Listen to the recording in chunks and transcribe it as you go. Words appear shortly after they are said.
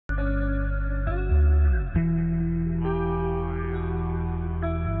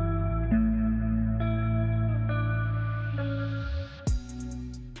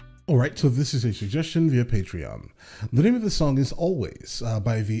right, so this is a suggestion via Patreon. The name of the song is Always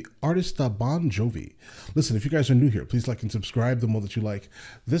by the artist Bon Jovi. Listen, if you guys are new here, please like and subscribe. The more that you like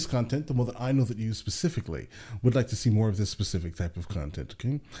this content, the more that I know that you specifically would like to see more of this specific type of content,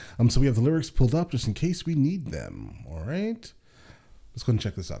 okay? So we have the lyrics pulled up just in case we need them, all right? Let's go and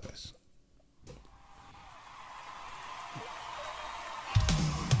check this out, guys.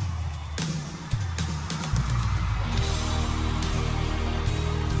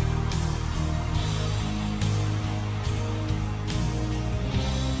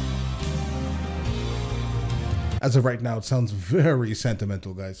 As of right now, it sounds very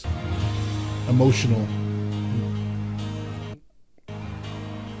sentimental, guys. Emotional.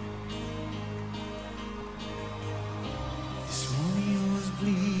 This Romeo's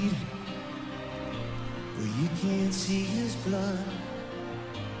bleed, but you can't see his blood.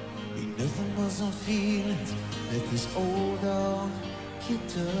 Ain't nothing but some feelings that this old dog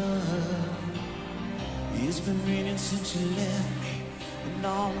kicked up. It's been raining since you left me, and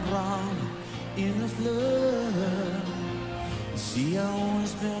I'm wrong in the flood. See, I've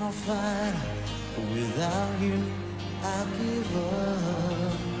always been a fighter, but without you, I give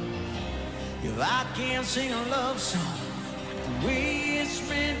up. If I can't sing a love song the way it's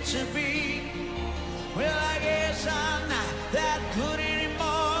meant to be, well, I guess I'm not that good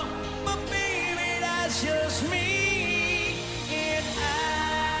anymore. But baby, that's just me. And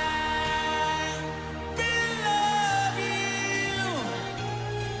I will love you,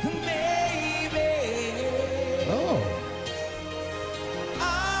 baby. Oh.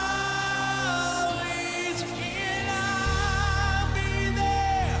 Always, and I'll be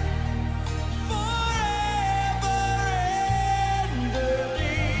there forever and a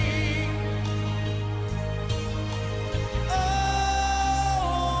day.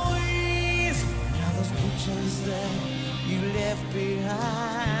 Always. Now those pictures that you left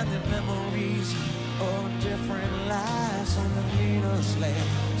behind, the memories of different lives on the made us laugh,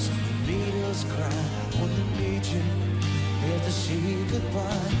 some that made us cry, when they made you have to say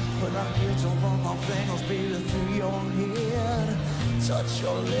goodbye. But I'm here to run my fingers, baby, through your head, touch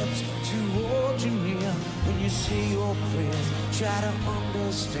your lips to hold you near. When you say your prayers, try to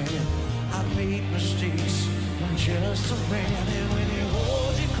understand I've made mistakes. I'm just a man, and when he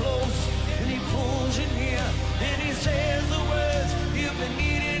holds you close and he pulls you near and he says the words you've been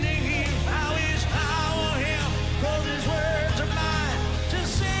needing to hear, I wish I were him, 'cause his words are mine to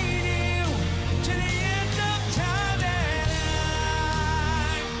say to you to the end of time. And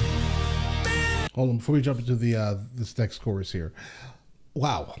Hold on, before we jump into the this next chorus here.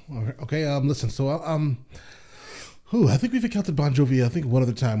 Wow. Okay, listen, so I think we've encountered Bon Jovi, I think, one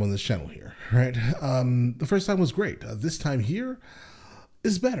other time on this channel here, right? The first time was great. This time here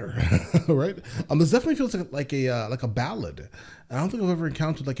is better, right? This definitely feels like a ballad. I don't think I've ever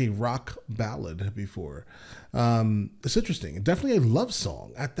encountered like a rock ballad before. It's interesting. Definitely a love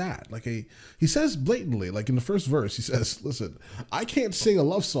song at that. He says blatantly, like in the first verse, he says, "Listen, I can't sing a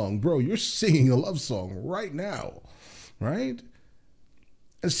love song, bro. You're singing a love song right now, right?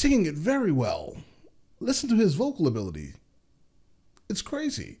 And singing it very well. Listen to his vocal ability. It's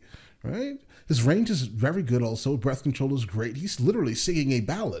crazy, right? His range is very good also. Breath control is great. He's literally singing a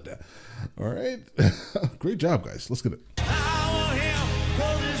ballad, all right? Great job, guys. Let's get it. I want him,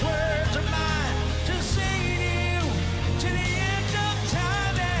 'cause his words are mine to say to you to the end of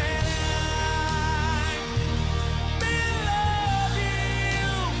time. And I will love you,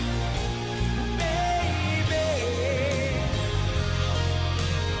 baby.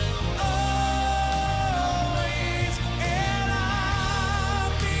 Always, and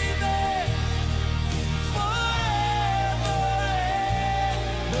I'll be there forever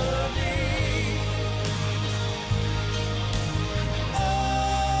and a day.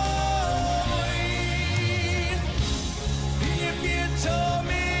 If you told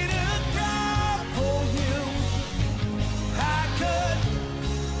me to cry for you, I could.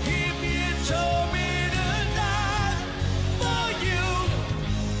 If you told me to die for you,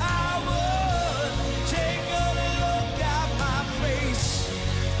 I would. Take a look at my face.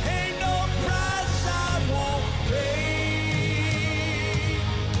 Ain't no price I won't pay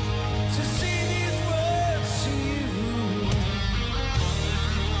to see these words to you.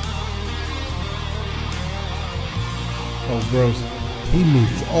 Oh, gross. He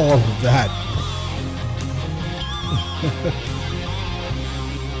needs all of that.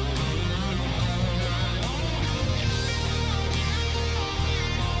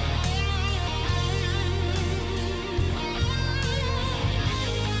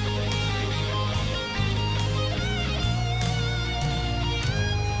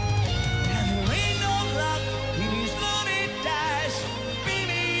 And there ain't no luck in these loaded dice.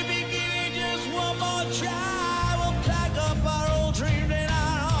 Baby, if you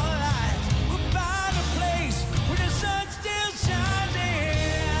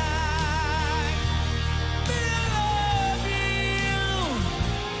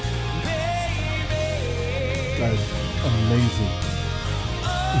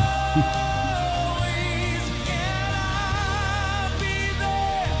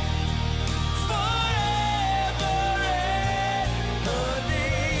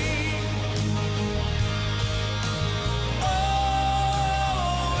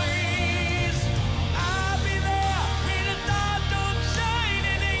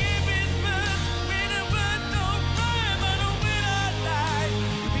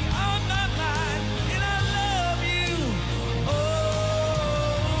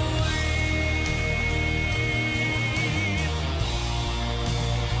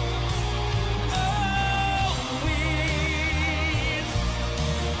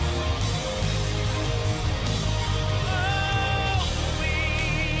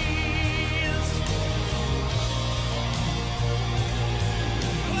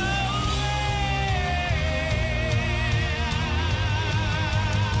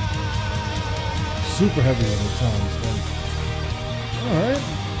super heavy on the tones. All right.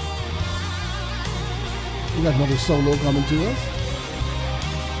 We got another solo coming to us.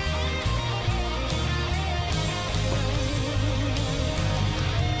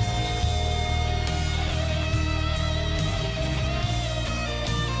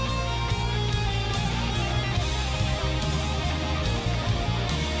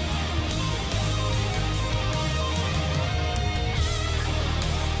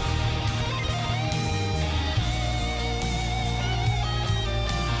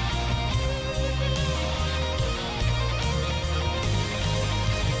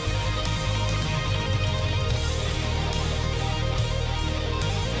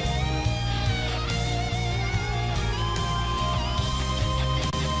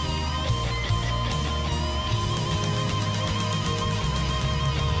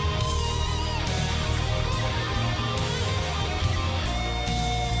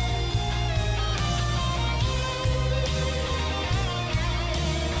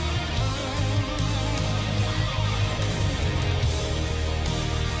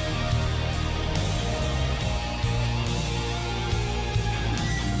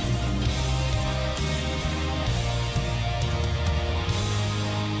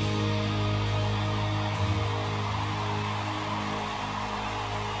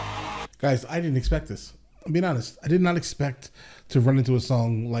 Guys, I didn't expect this. I'm being honest. I did not expect to run into a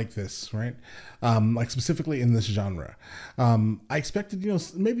song like this, right? Like specifically in this genre. I expected,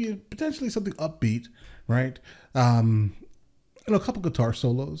 maybe potentially something upbeat, right? A couple guitar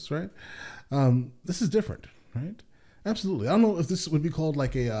solos, right? This is different, right? Absolutely. I don't know if this would be called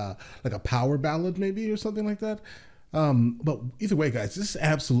like a power ballad, maybe, or something like that. But either way, guys, this is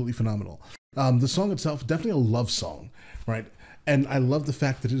absolutely phenomenal. The song itself, definitely a love song, right? And I love the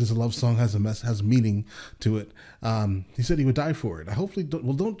fact that it is a love song, has meaning to it. He said he would die for it. I hopefully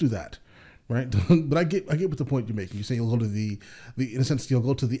don't do that, right? But I get what the point you're making. You say you'll go to the in a sense you'll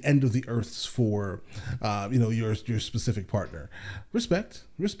go to the end of the earths for your specific partner. Respect.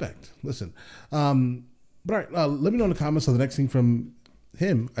 Listen, but all right. Let me know in the comments on the next thing from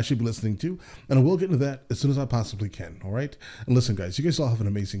him I should be listening to, and I will get into that as soon as I possibly can. All right. And listen, guys, you guys all have an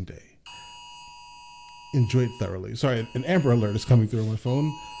amazing day. Enjoy it thoroughly. Sorry, an Amber Alert is coming through on my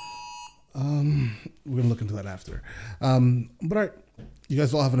phone. We're gonna look into that after. But all right, you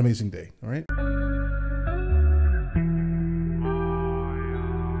guys all have an amazing day. All right.